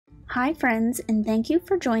Hi friends, and thank you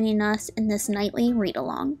for joining us in this nightly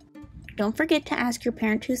read-along. Don't forget to ask your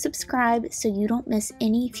parent to subscribe so you don't miss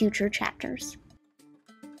any future chapters.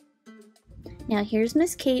 Now here's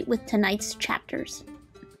Miss Kate with tonight's chapters.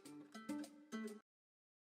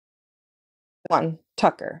 1.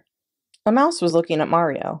 Tucker. A mouse was looking at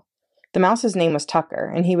Mario. The mouse's name was Tucker,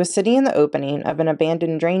 and he was sitting in the opening of an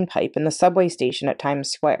abandoned drain pipe in the subway station at Times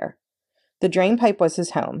Square. The drain pipe was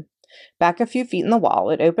his home. Back a few feet in the wall,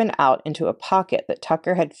 it opened out into a pocket that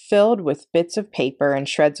Tucker had filled with bits of paper and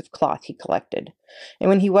shreds of cloth he collected. And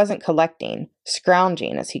when he wasn't collecting,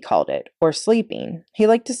 scrounging as he called it, or sleeping, he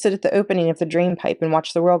liked to sit at the opening of the drain pipe and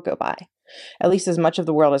watch the world go by. At least as much of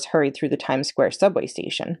the world as hurried through the Times Square subway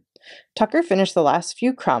station. Tucker finished the last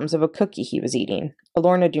few crumbs of a cookie he was eating, a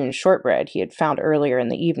Lorna Doone shortbread he had found earlier in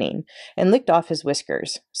the evening, and licked off his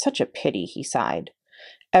whiskers. Such a pity, he sighed.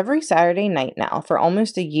 Every Saturday night now, for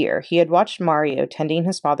almost a year, he had watched Mario tending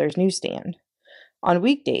his father's newsstand. On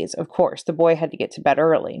weekdays, of course, the boy had to get to bed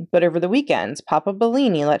early, but over the weekends, Papa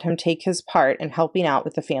Bellini let him take his part in helping out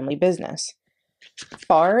with the family business.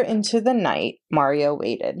 Far into the night, Mario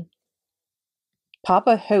waited.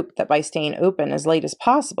 Papa hoped that by staying open as late as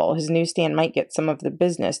possible, his newsstand might get some of the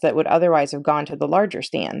business that would otherwise have gone to the larger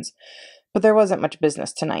stands, but there wasn't much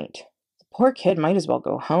business tonight. The poor kid might as well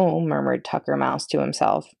go home, murmured Tucker Mouse to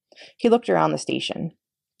himself. He looked around the station.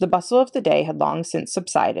 The bustle of the day had long since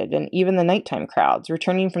subsided, and even the nighttime crowds,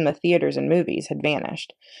 returning from the theaters and movies, had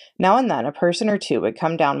vanished. Now and then a person or two would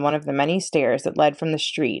come down one of the many stairs that led from the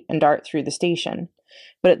street and dart through the station.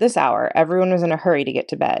 But at this hour, everyone was in a hurry to get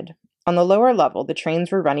to bed. On the lower level, the trains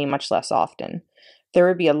were running much less often. There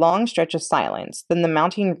would be a long stretch of silence, then the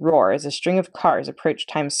mounting roar as a string of cars approached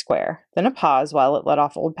Times Square, then a pause while it let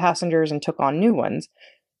off old passengers and took on new ones,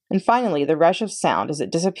 and finally the rush of sound as it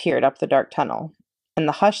disappeared up the dark tunnel. And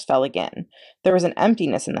the hush fell again. There was an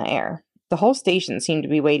emptiness in the air. The whole station seemed to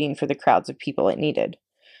be waiting for the crowds of people it needed.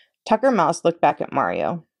 Tucker Mouse looked back at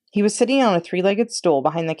Mario. He was sitting on a three-legged stool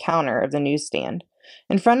behind the counter of the newsstand.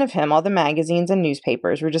 In front of him, all the magazines and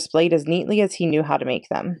newspapers were displayed as neatly as he knew how to make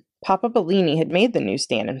them. Papa Bellini had made the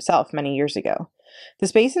newsstand himself many years ago. The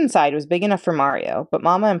space inside was big enough for Mario, but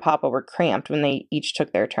Mama and Papa were cramped when they each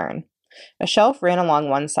took their turn. A shelf ran along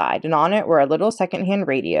one side, and on it were a little second-hand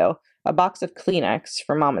radio, a box of Kleenex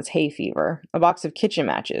for Mama's hay fever, a box of kitchen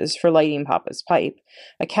matches for lighting Papa's pipe,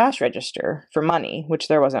 a cash register for money, which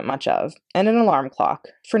there wasn't much of, and an alarm clock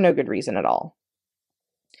for no good reason at all.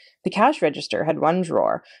 The cash register had one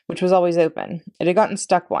drawer, which was always open. It had gotten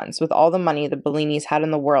stuck once, with all the money the Bellinis had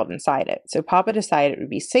in the world inside it, so Papa decided it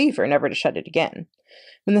would be safer never to shut it again.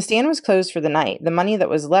 When the stand was closed for the night, the money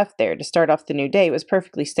that was left there to start off the new day was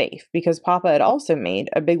perfectly safe, because Papa had also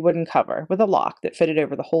made a big wooden cover with a lock that fitted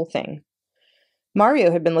over the whole thing.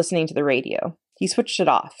 Mario had been listening to the radio. He switched it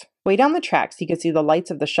off. Way down the tracks, he could see the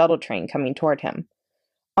lights of the shuttle train coming toward him.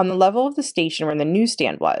 On the level of the station where the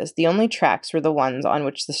newsstand was, the only tracks were the ones on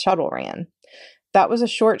which the shuttle ran. That was a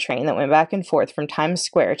short train that went back and forth from Times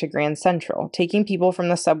Square to Grand Central, taking people from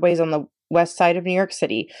the subways on the west side of New York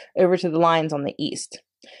City over to the lines on the east.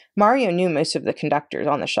 Mario knew most of the conductors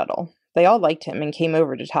on the shuttle. They all liked him and came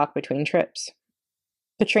over to talk between trips.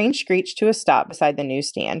 The train screeched to a stop beside the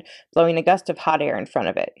newsstand, blowing a gust of hot air in front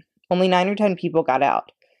of it. Only 9 or 10 people got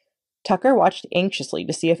out. Tucker watched anxiously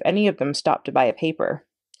to see if any of them stopped to buy a paper.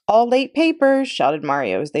 "All late papers," shouted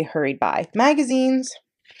Mario as they hurried by. "Magazines!"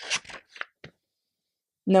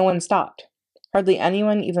 No one stopped. Hardly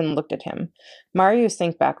anyone even looked at him. Mario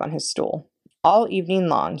sank back on his stool. All evening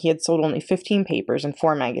long, he had sold only 15 papers and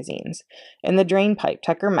 4 magazines. In the drain pipe,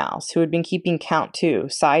 Tucker Mouse, who had been keeping count too,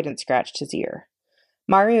 sighed and scratched his ear.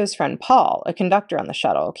 Mario's friend Paul, a conductor on the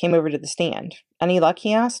shuttle, came over to the stand. "Any luck?"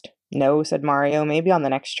 he asked. "No," said Mario. "Maybe on the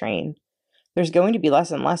next train." "There's going to be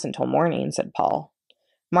less and less until morning," said Paul.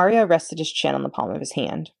 Mario rested his chin on the palm of his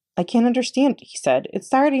hand. "I can't understand it," he said. "It's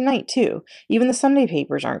Saturday night, too. Even the Sunday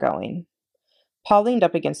papers aren't going." Paul leaned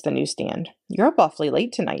up against the newsstand. "You're up awfully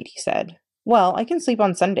late tonight," he said. "Well, I can sleep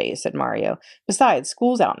on Sundays," said Mario. "Besides,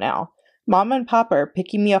 school's out now. Mama and Papa are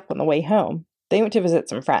picking me up on the way home. They went to visit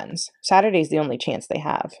some friends. Saturday's the only chance they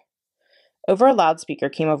have." Over a loudspeaker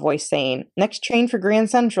came a voice saying, "Next train for Grand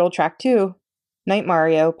Central, track 2. "Night,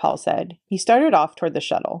 Mario," Paul said. He started off toward the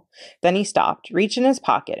shuttle. Then he stopped, reached in his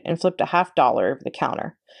pocket, and flipped a $50 over the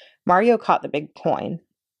counter. Mario caught the big coin.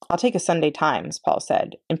 "I'll take a Sunday Times," Paul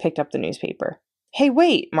said, and picked up the newspaper. "Hey,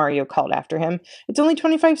 wait," Mario called after him. "It's only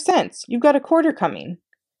 25 cents. You've got a quarter coming."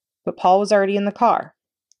 But Paul was already in the car.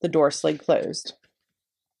 The door slid closed.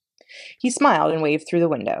 He smiled and waved through the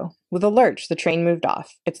window. With a lurch, the train moved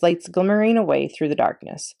off, its lights glimmering away through the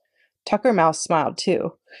darkness. Tucker Mouse smiled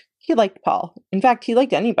too. He liked Paul. In fact, he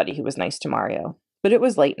liked anybody who was nice to Mario. But it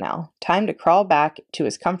was late now, time to crawl back to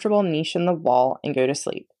his comfortable niche in the wall and go to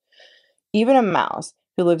sleep. Even a mouse,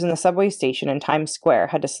 who lives in the subway station in Times Square,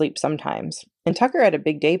 had to sleep sometimes. And Tucker had a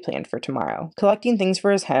big day planned for tomorrow, collecting things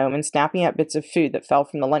for his home and snapping at bits of food that fell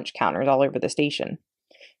from the lunch counters all over the station.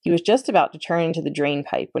 He was just about to turn into the drain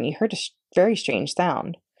pipe when he heard a very strange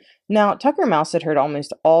sound. Now, Tucker Mouse had heard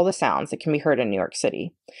almost all the sounds that can be heard in New York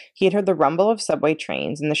City. He had heard the rumble of subway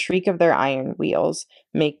trains and the shriek their iron wheels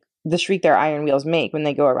make when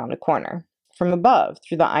they go around a corner. From above,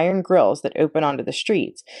 through the iron grills that open onto the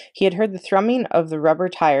streets, he had heard the thrumming of the rubber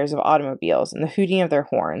tires of automobiles and the hooting of their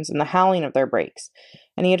horns and the howling of their brakes.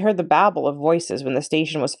 And he had heard the babble of voices when the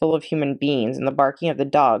station was full of human beings and the barking of the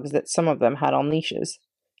dogs that some of them had on leashes.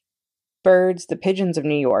 Birds, the pigeons of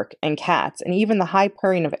New York, and cats, and even the high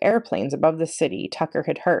purring of airplanes above the city Tucker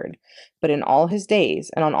had heard. But in all his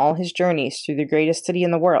days, and on all his journeys through the greatest city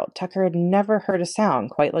in the world, Tucker had never heard a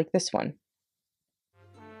sound quite like this one.